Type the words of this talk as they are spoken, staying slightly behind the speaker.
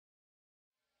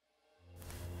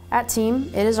At Team,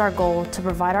 it is our goal to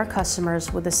provide our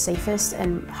customers with the safest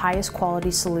and highest quality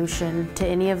solution to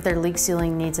any of their leak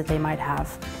sealing needs that they might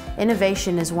have.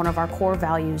 Innovation is one of our core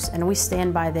values, and we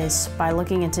stand by this by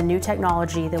looking into new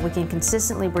technology that we can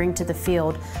consistently bring to the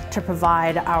field to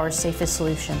provide our safest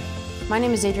solution. My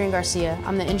name is Adrian Garcia.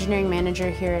 I'm the engineering manager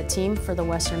here at Team for the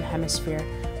Western Hemisphere.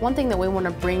 One thing that we want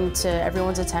to bring to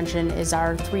everyone's attention is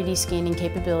our 3D scanning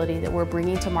capability that we're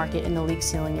bringing to market in the leak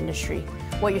sealing industry.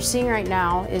 What you're seeing right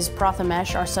now is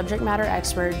Prathamesh, our subject matter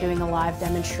expert, doing a live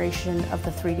demonstration of the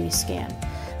 3D scan.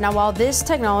 Now, while this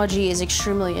technology is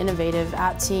extremely innovative,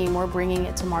 at Team, we're bringing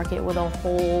it to market with a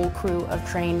whole crew of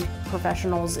trained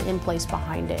professionals in place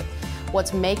behind it.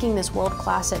 What's making this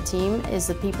world-class at Team is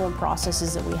the people and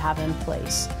processes that we have in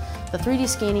place. The 3D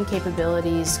scanning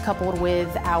capabilities, coupled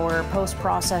with our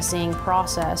post-processing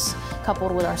process,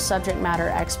 coupled with our subject matter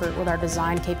expert, with our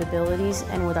design capabilities,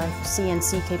 and with our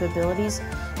CNC capabilities,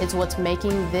 is what's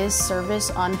making this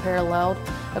service unparalleled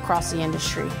across the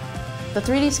industry. The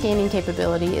 3D scanning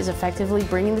capability is effectively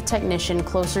bringing the technician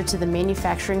closer to the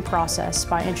manufacturing process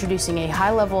by introducing a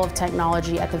high level of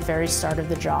technology at the very start of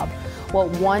the job. What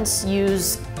once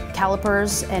used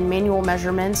calipers and manual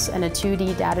measurements and a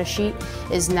 2D data sheet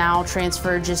is now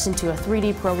transferred just into a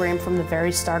 3D program from the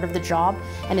very start of the job,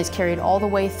 and is carried all the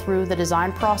way through the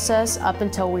design process up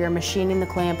until we are machining the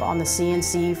clamp on the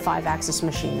CNC 5-axis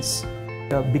machines.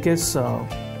 The biggest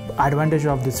advantage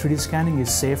of the 3D scanning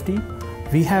is safety.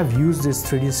 We have used this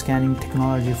 3D scanning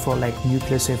technology for like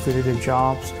nuclear safety related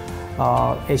jobs,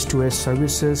 H2S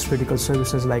services, critical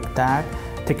services like that.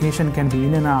 Technician can be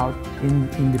in and out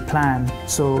in the plant,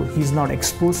 so he's not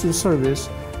exposed to the service.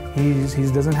 He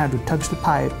doesn't have to touch the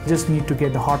pipe. Just need to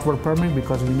get the hot work permit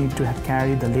because we need to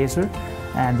carry the laser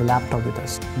and the laptop with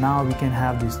us. Now we can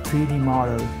have this 3D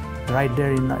model right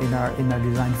there in our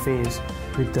design phase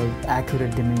with the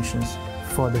accurate dimensions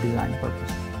for the design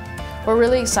purpose. We're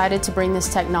really excited to bring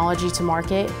this technology to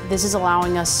market. This is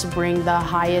allowing us to bring the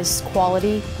highest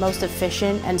quality, most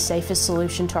efficient, and safest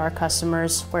solution to our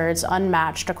customers, where it's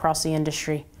unmatched across the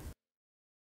industry.